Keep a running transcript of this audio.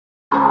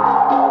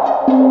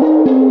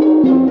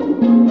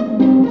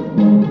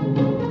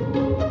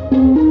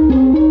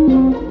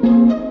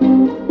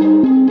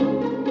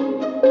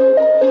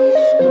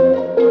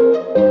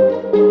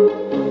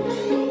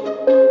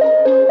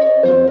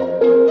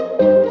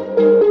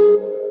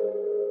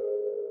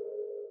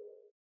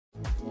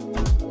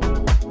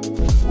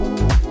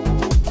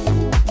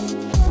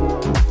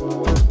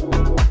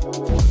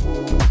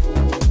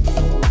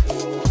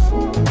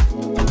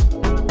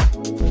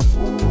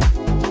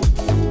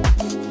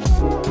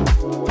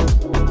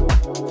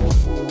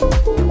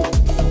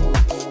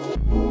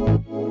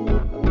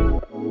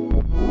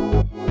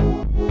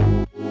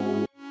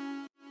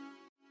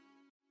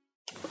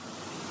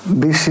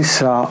This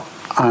is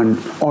an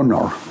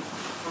honor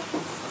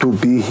to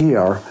be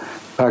here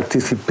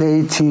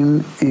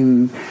participating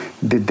in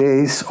the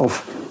Days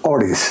of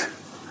Oris.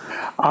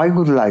 I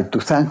would like to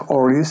thank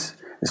Oris,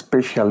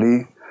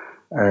 especially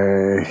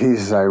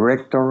his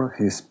director,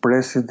 his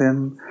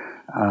president,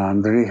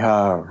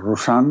 Andrea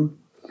Rosan,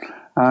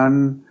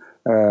 and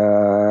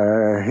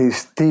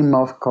his team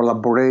of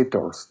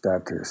collaborators,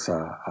 that is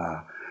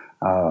a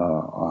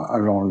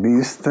long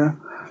list,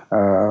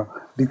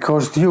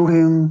 because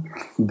during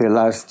the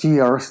last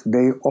years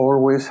they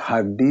always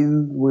have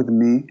been with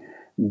me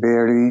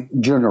very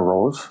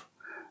generous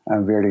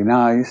and very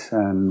nice,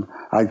 and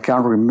I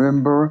can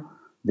remember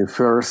the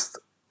first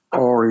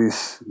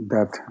Oris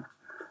that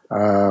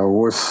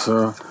was.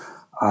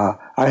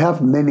 I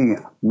have many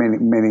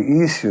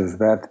issues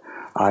that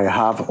I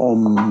have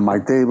on my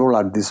table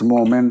at this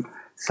moment.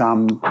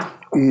 Some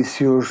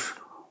issues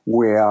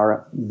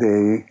where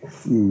they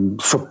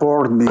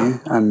support me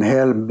and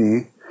help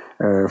me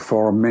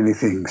for many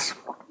things.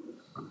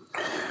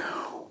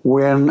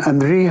 When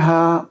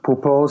Andrea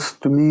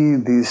proposed to me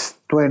this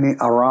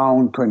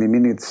around 20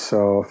 minutes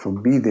of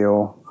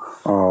video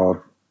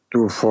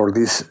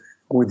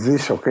with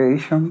this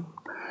occasion,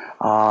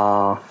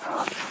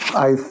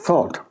 I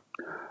thought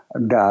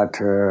that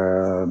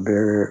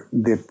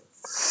the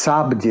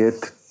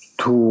subject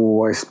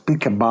to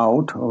speak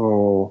about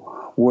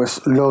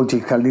was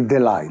logically the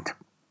light.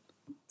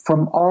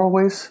 From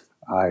always,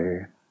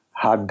 I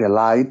had the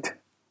light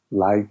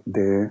like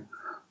the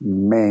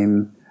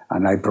main,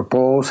 and I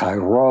propose, I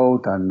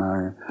wrote, and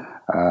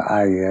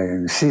I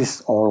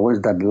insist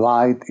always that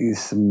light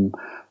is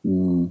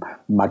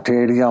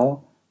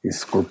material,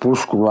 is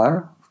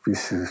corpuscular.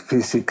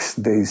 Physics,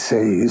 they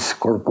say, is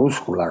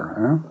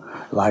corpuscular.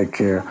 Like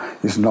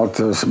it's not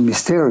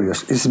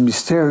mysterious. It's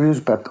mysterious,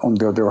 but on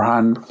the other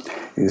hand,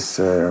 it's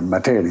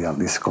material,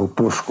 it's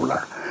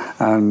corpuscular.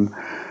 And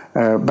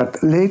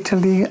but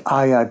lately,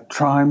 I had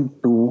tried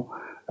to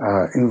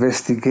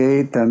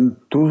investigate and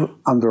to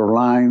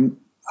underline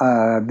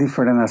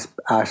different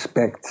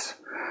aspects.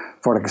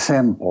 For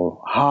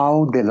example,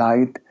 how the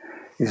light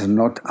is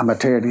not a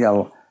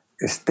material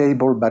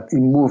stable, but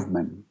in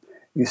movement.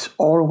 Is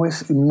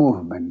always in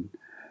movement.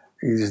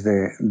 Is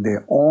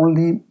the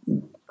only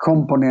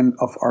component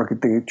of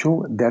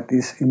architecture that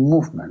is in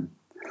movement.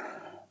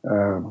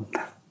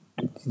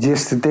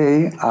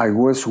 Yesterday, I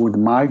was with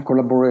my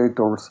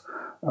collaborators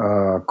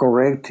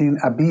correcting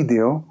a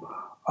video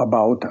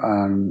about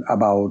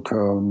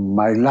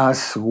my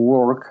last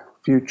work,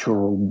 future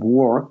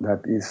work,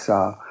 that is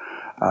a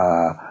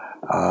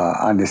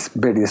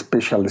very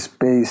special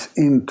space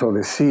into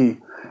the sea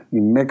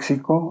in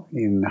Mexico,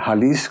 in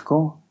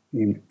Jalisco,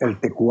 in El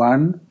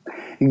Tecuan,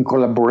 in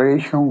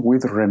collaboration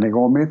with René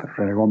Gómez.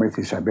 René Gómez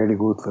is a very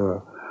good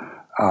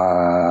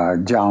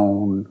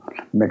young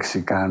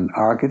Mexican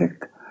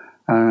architect.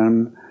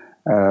 And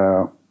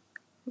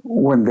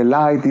when the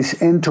light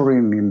is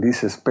entering in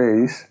this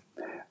space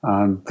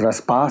and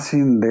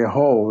trespassing the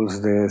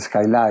holes, the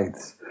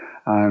skylights,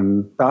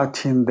 and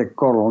touching the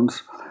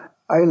columns,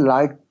 I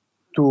like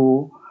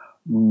to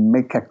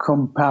make a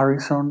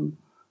comparison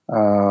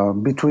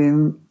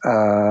between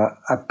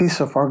a piece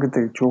of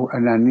architecture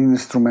and an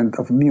instrument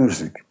of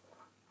music.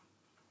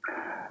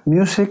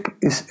 Music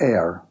is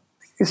air.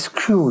 It's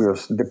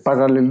curious, the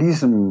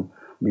parallelism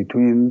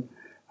between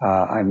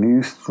an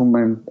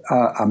instrument,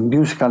 a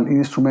musical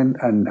instrument,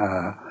 and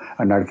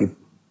an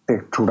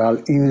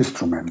architectural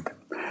instrument.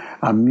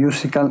 A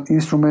musical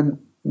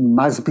instrument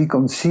must be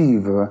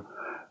conceived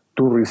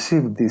to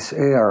receive this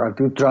air,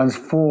 to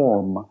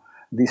transform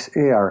this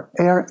air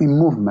in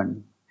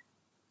movement.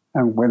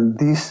 And when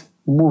this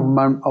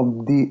movement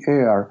of the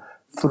air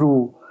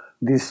through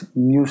this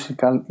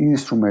musical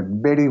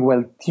instrument very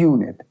well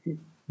tuned,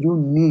 you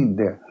need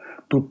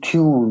to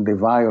tune the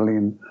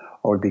violin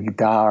or the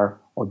guitar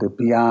or the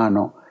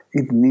piano.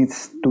 It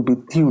needs to be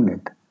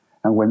tuned.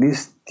 And when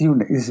it's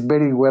tuned, it's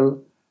very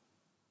well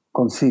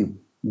conceived,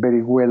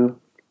 very well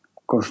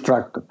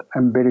constructed,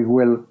 and very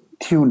well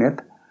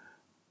tuned.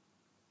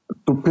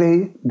 To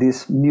play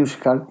this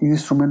musical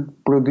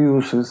instrument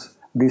produces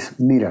this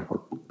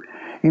miracle.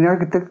 In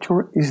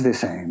architecture is the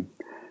same.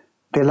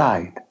 The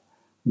light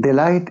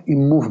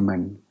in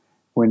movement,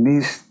 when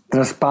it's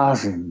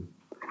trespassing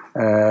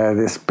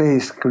the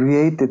space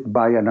created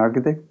by an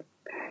architect,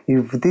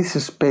 if this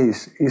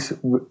space is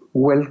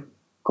well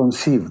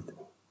conceived,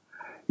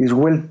 is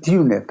well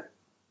tuned.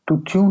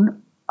 To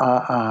tune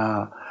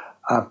a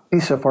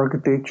piece of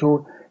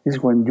architecture is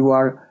when you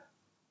are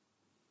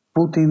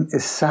putting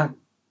exactly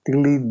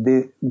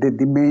the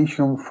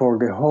dimension for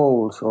the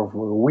holes of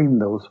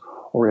windows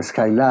or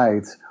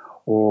skylights,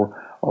 or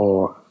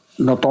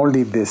not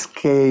only the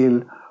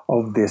scale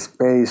of the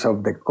space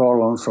of the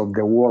columns of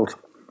the walls.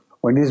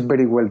 When it's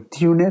very well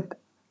tuned,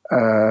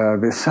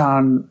 the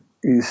sun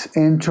is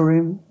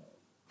entering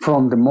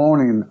from the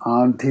morning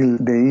until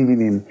the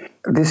evening.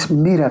 This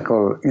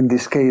miracle, in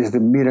this case,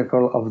 the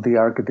miracle of the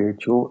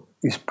architecture,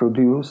 is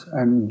produced,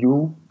 and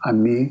you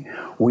and me,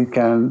 we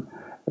can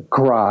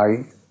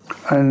cry.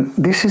 And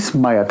this is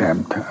my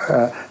attempt.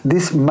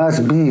 This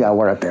must be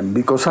our attempt,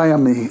 because I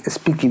am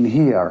speaking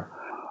here.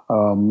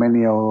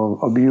 Many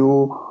of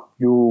you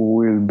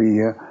will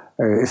be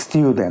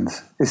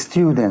students.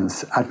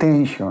 Students,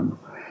 attention.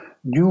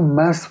 You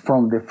must,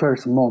 from the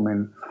first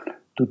moment,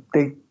 to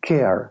take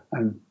care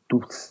and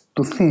to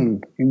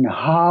think in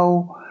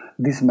how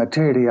this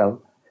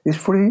material is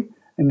free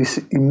and is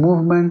in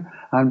movement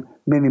and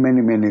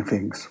many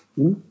things.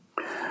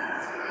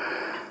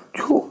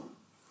 You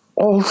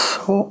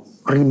also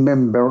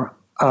remember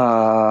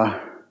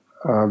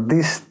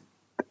this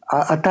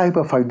a type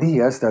of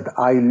ideas that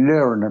I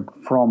learned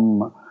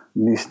from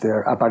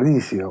Mr.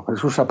 Aparicio.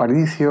 Jesus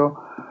Aparicio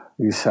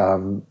is a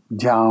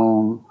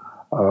young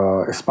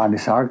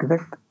Spanish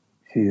architect.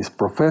 He is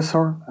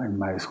professor in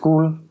my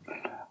school.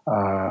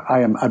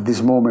 I am at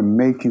this moment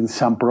making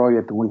some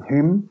project with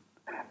him.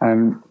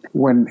 And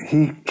when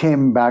he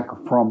came back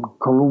from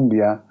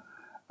Colombia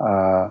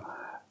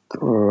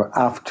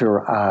after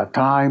a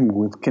time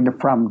with Kenneth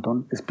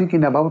Frampton,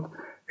 speaking about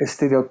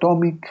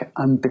stereotomic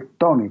and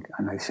tectonic,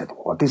 and I said,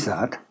 what is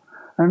that?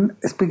 And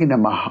speaking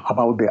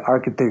about the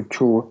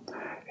architecture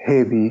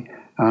heavy,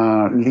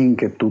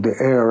 linked to the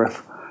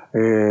earth,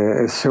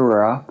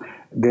 etc.,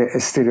 the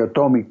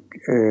stereotomic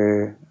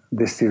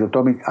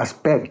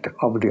aspect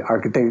of the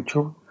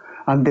architecture,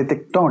 and the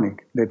tectonic.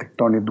 The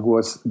tectonic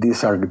was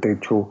this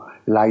architecture,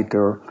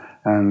 lighter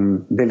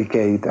and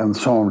delicate and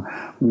so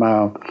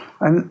on.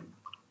 And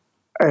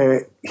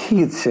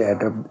he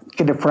said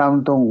Kenneth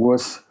Frampton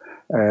was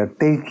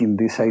taking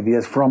these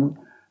ideas from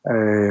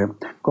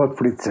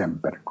Gottfried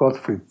Semper.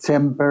 Gottfried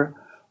Semper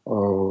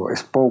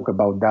spoke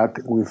about that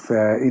with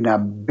in a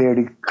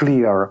very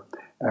clear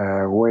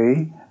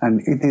way,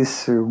 and it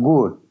is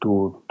good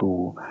to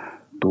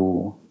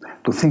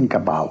think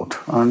about.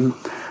 And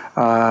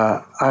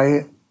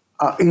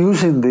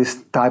using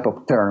this type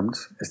of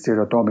terms,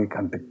 stereotomic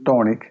and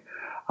tectonic,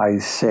 I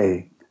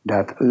say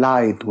that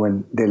light,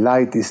 when the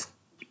light is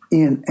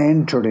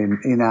entering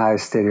in a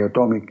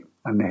stereotomic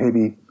and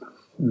heavy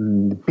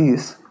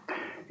piece,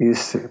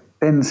 is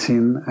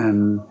tensing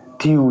and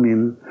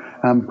tuning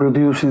and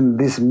producing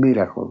this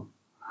miracle.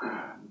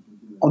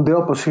 On the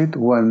opposite,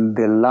 when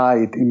the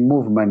light in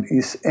movement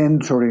is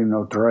entering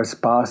or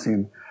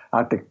trespassing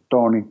a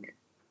tectonic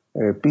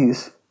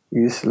piece,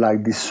 is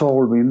like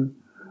dissolving,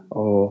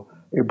 or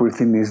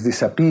everything is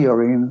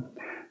disappearing,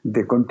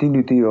 the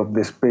continuity of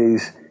the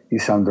space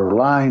is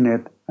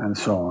underlined, and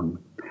so on.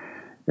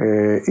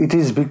 It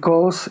is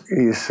because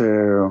it's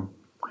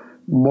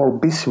more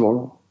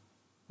visible,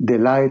 the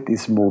light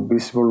is more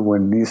visible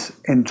when it's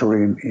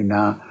entering in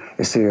a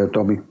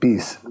stereotomic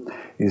piece.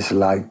 It's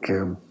like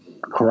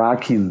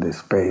cracking the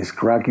space,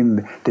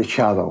 cracking the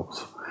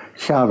shadows.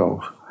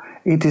 Shadows.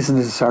 It is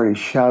necessary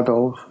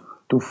shadows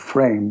to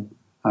frame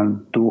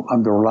and to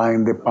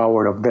underline the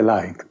power of the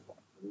light.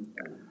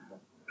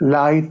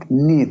 Light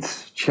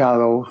needs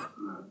shadows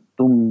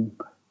to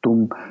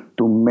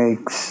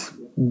make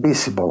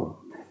visible.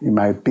 In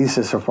my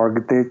pieces of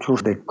architecture,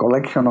 the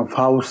collection of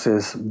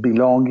houses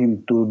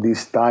belonging to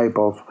this type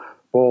of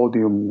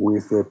podium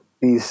with a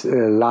piece,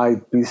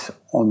 light piece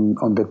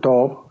on the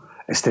top,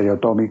 a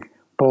stereotomic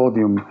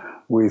podium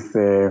with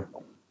a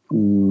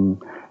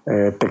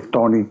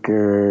tectonic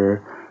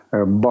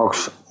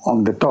box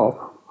on the top,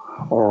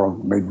 or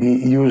maybe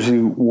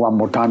using one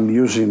more time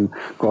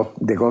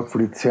the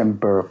Gottfried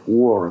Semper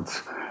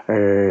words,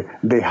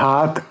 the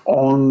hat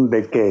on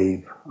the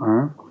cave.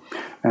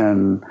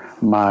 And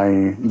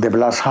the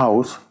Blas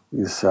house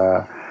is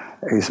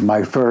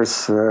my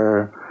first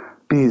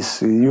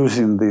piece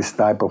using this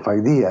type of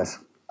ideas,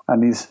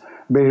 and it's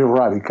very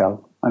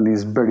radical and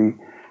it's very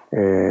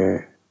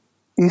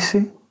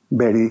easy,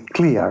 very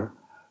clear,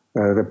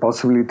 the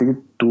possibility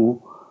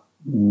to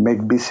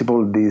make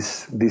visible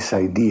this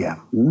idea.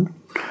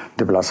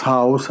 The Blas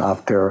house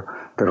after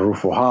the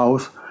Rufo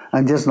house,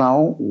 and just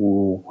now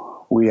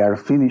we are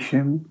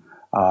finishing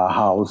a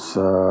house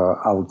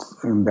out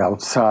in the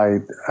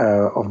outside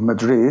of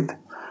Madrid,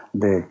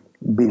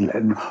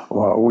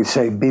 we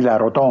say Villa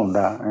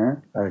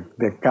Rotonda.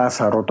 The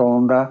Casa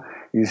Rotonda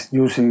is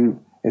using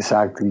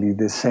exactly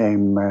the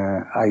same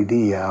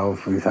idea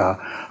of with a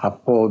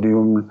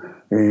podium,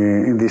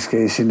 in this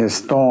case in a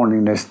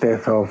stone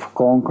instead of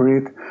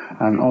concrete,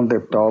 and on the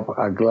top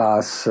a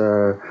glass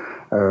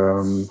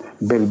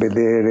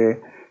belvedere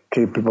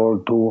capable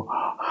to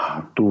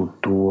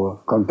to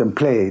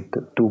contemplate,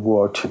 to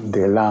watch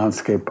the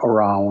landscape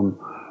around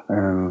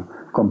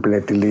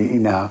completely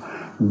in a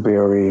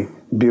very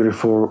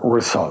beautiful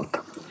result.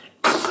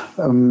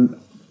 On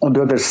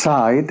the other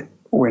side,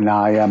 when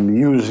I am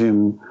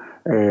using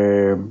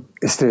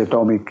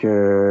stereotomic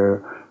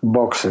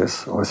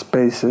boxes or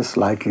spaces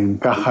like in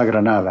Caja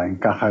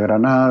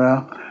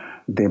Granada,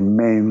 the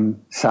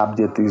main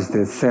subject is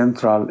the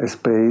central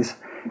space,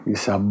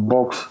 is a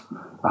box,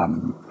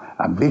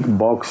 a big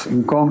box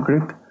in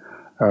concrete,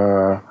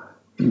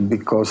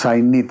 because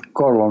I need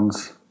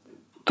columns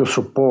to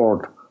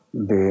support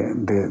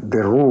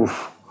the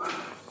roof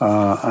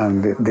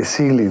and the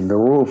ceiling, the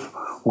roof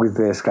with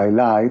the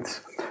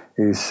skylights.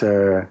 Is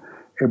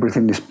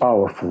everything is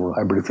powerful,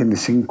 everything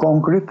is in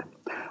concrete,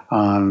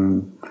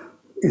 and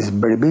it's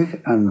very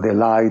big, and the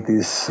light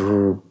is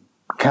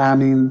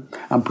coming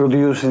and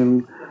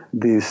producing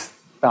this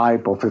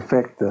type of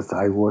effect that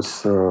I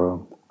was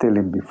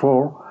telling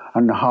before,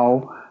 and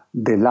how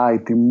the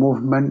light in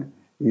movement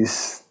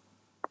is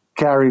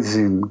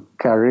caressing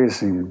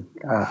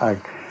a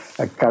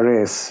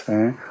caress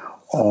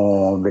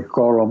on the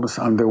columns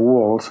and the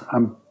walls,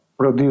 and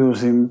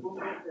producing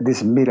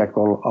this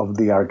miracle of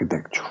the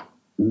architecture.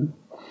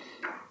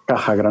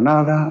 Caja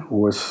Granada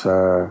was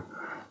a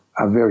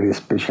very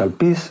special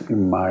piece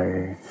in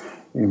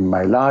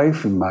my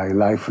life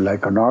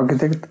like an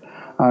architect,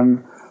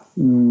 and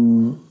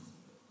in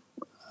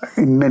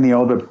many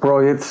other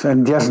projects.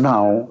 And just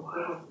now,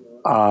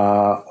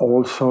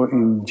 also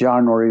in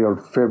January or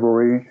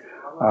February,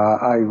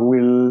 I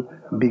will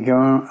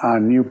begin a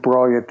new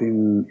project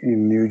in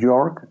New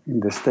York, in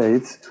the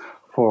States,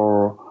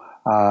 for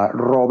the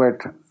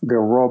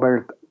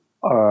Robert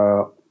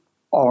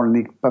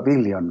Olnik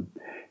Pavilion.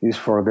 Is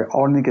for the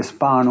Olnik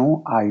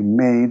Spanu. I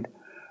made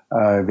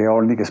the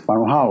Olnik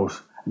Spanu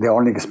house. The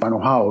Olnik Spanu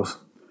house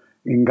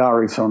in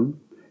Garrison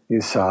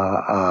is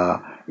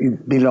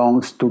it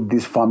belongs to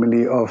this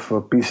family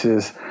of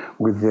pieces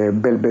with the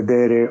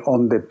belvedere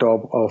on the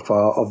top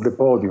of the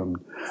podium.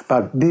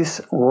 But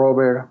this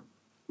Robert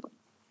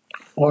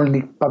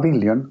Olnik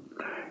Pavilion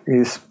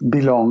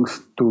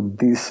belongs to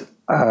this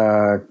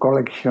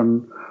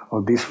collection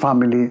of this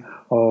family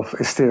of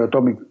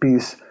stereotomic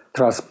piece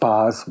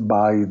trespassed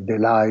by the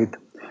light.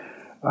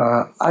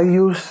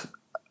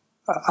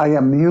 I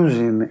am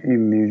using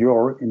in New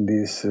York in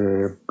this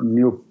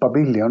new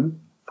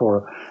pavilion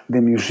for the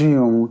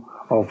Museum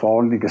of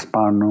Olnik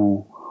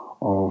Spanu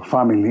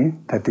family,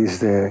 that is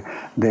the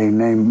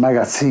name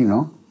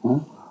Magazzino,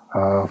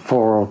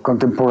 for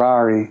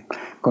contemporary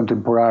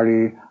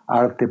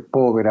arte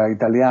povera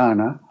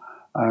italiana,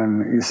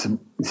 and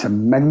it's a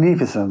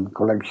magnificent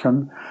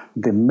collection.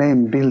 The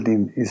main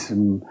building is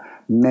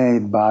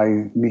made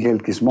by Miguel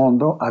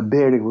Quismondo, a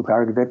very good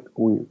architect.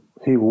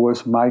 He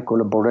was my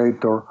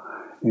collaborator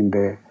in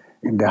the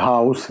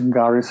house in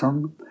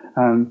Garrison,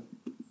 and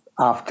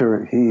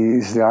after he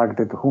is the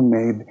architect who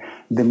made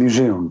the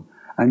museum.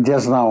 And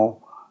just now,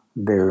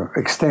 the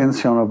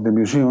extension of the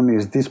museum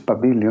is this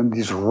pavilion,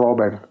 this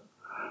Robert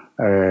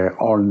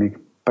Olnik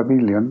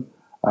Pavilion.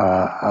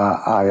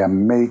 I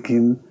am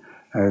making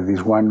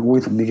this one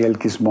with Miguel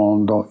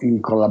Quismondo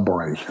in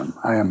collaboration.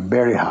 I am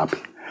very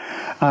happy.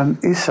 And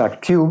it's a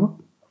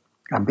cube,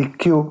 a big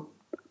cube,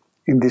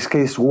 in this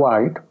case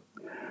white,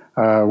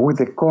 with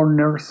the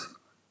corners.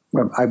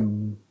 I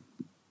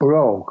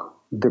broke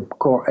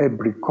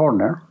every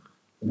corner,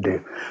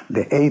 the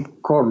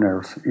 8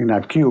 corners in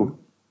a cube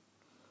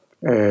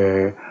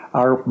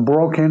are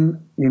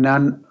broken in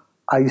an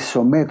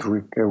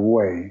isometric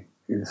way.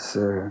 It's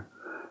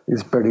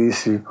very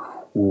easy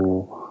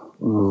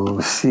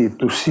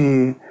to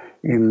see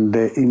in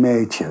the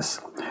images.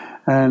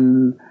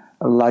 And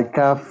like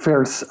a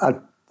first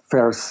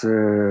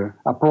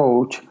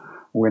approach,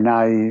 when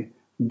I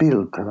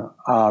built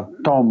a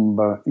tomb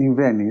in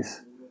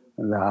Venice,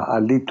 a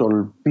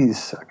little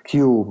piece, a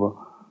cube,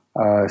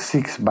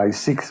 6 by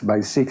 6 by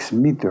 6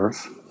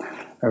 meters,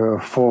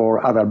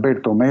 for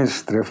Adalberto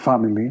Mestre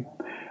family,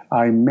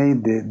 I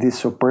made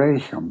this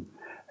operation.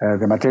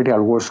 The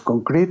material was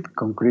concrete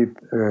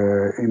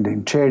in the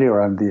interior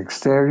and the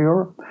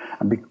exterior.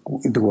 And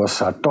it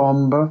was a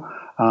tomb,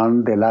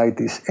 and the light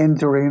is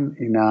entering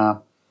in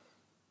a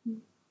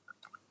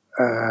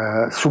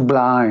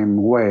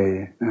sublime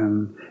way.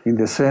 And in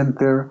the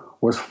center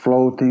was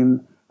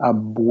floating a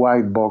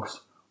white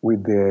box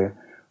with the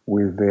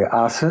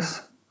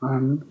ashes,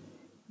 and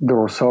the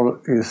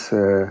result is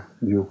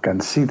you can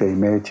see the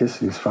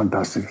images. It's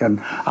fantastic. And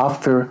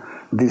after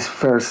this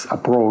first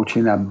approach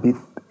in a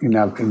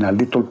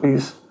little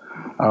piece,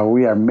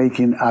 we are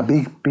making a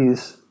big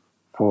piece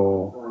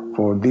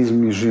for this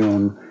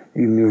museum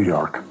in New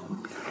York.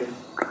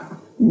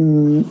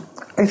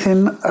 I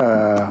think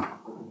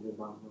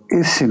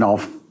it's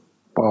enough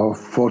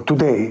for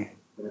today,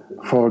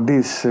 for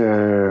this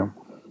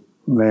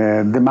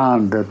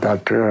demand that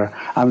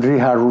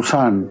Andrea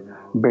Roussan,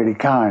 very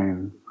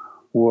kind,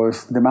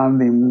 was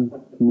demanding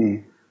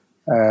me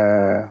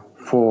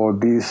for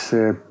these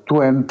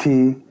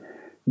 20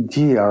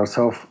 years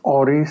of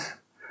Oris,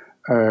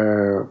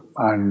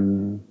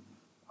 and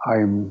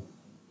I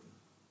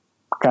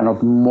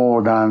cannot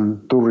more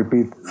than to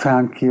repeat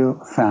thank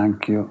you,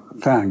 thank you,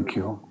 thank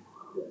you.